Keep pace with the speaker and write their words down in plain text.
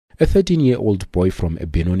A 13-year-old boy from a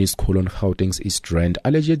Benoni school on Gauteng's East Rand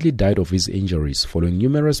allegedly died of his injuries following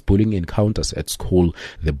numerous bullying encounters at school.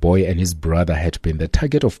 The boy and his brother had been the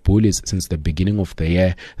target of bullies since the beginning of the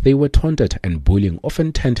year. They were taunted and bullying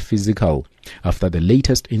often turned physical. After the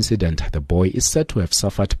latest incident, the boy is said to have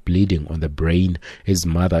suffered bleeding on the brain. His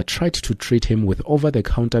mother tried to treat him with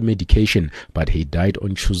over-the-counter medication, but he died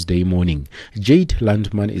on Tuesday morning. Jade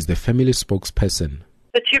Landman is the family spokesperson.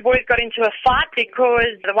 The two boys got into a fight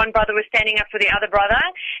because the one brother was standing up for the other brother,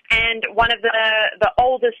 and one of the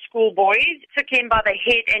older school boys took him by the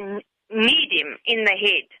head and kneed him in the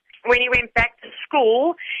head. When he went back to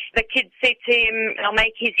school, the kid said to him, "I'll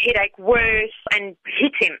make his headache worse," and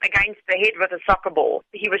hit him against the head with a soccer ball.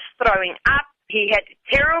 He was throwing up. He had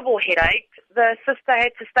terrible headache. The sister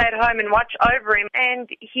had to stay at home and watch over him, and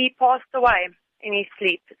he passed away in his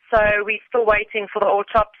sleep. So we're still waiting for the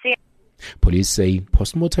autopsy. Police say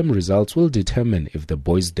post-mortem results will determine if the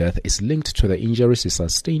boy's death is linked to the injuries he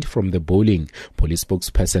sustained from the bullying. Police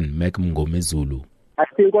spokesperson Meg Mngomezulu. I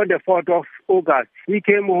think on the 4th of August, he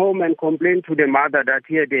came home and complained to the mother that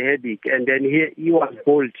he had a headache, and then he was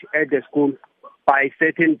bullied at the school by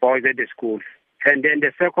certain boys at the school. And then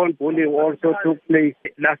the second bullying also took place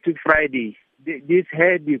last week Friday. This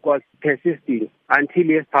headache was persisting until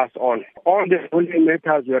he passed on. All the bullying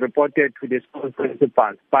matters were reported to the school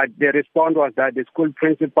principal, but the response was that the school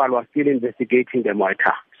principal was still investigating the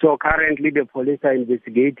matter. So currently the police are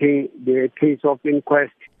investigating the case of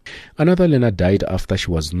inquest. Another learner died after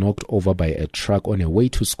she was knocked over by a truck on her way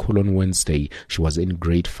to school on Wednesday. She was in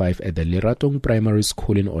grade 5 at the Leratong Primary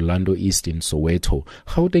School in Orlando East in Soweto.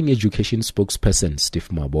 Gauteng Education spokesperson Steve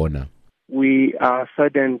Mabona. We are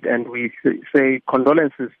saddened and we say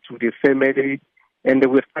condolences to the family, and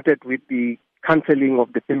we started with the counseling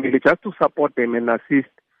of the family just to support them and assist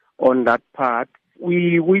on that part.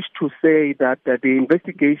 We wish to say that the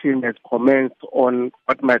investigation has commenced on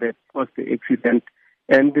what might have caused the accident,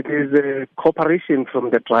 and it is a cooperation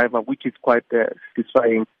from the driver, which is quite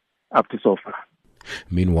satisfying up to so far.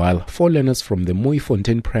 Meanwhile, 4 learners from the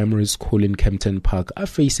Mooifontein Primary School in Kempton Park are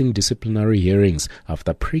facing disciplinary hearings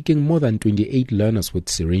after pricking more than 28 learners with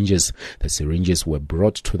syringes. The syringes were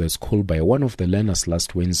brought to the school by one of the learners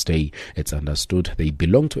last Wednesday. It's understood they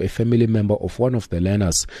belong to a family member of one of the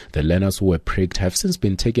learners. The learners who were pricked have since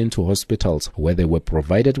been taken to hospitals where they were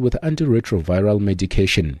provided with antiretroviral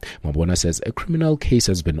medication. Mabona says a criminal case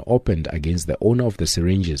has been opened against the owner of the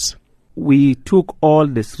syringes. We took all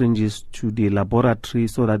the syringes to the laboratory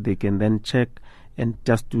so that they can then check and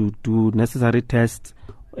just to do necessary tests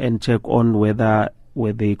and check on whether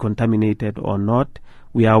were they contaminated or not.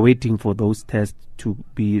 We are waiting for those tests to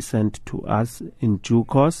be sent to us in due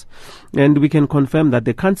course. And we can confirm that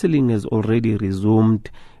the counseling has already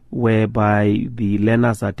resumed, whereby the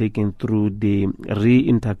learners are taken through the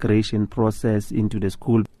reintegration process into the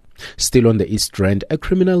school. Still on the East Rand, a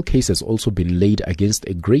criminal case has also been laid against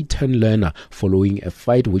a grade 10 learner following a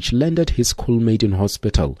fight which landed his schoolmate in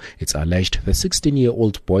hospital. It's alleged the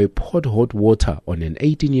 16-year-old boy poured hot water on an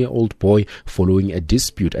 18-year-old boy following a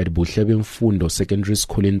dispute at Buhlebe Mfundo Secondary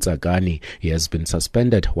School in Tsakani. He has been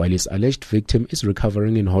suspended while his alleged victim is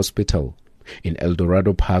recovering in hospital. In El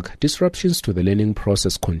Dorado Park, disruptions to the learning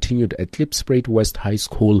process continued at Klipsruit West High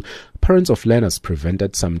School. Parents of learners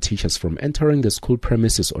prevented some teachers from entering the school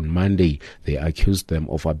premises on Monday. They accused them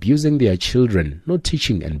of abusing their children, not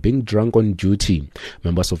teaching, and being drunk on duty.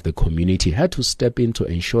 Members of the community had to step in to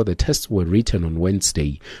ensure the tests were written on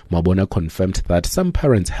Wednesday. Mabona confirmed that some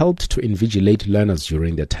parents helped to invigilate learners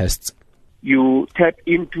during the tests. You tap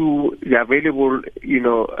into the available,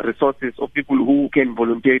 resources of people who can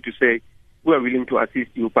volunteer to say, we are willing to assist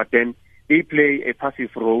you, but then they play a passive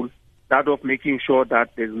role, that of making sure that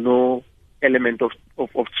there's no element of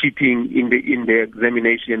cheating in the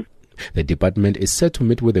examination. The department is set to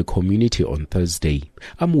meet with the community on Thursday.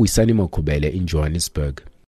 I'm Wisani Makhubele in Johannesburg.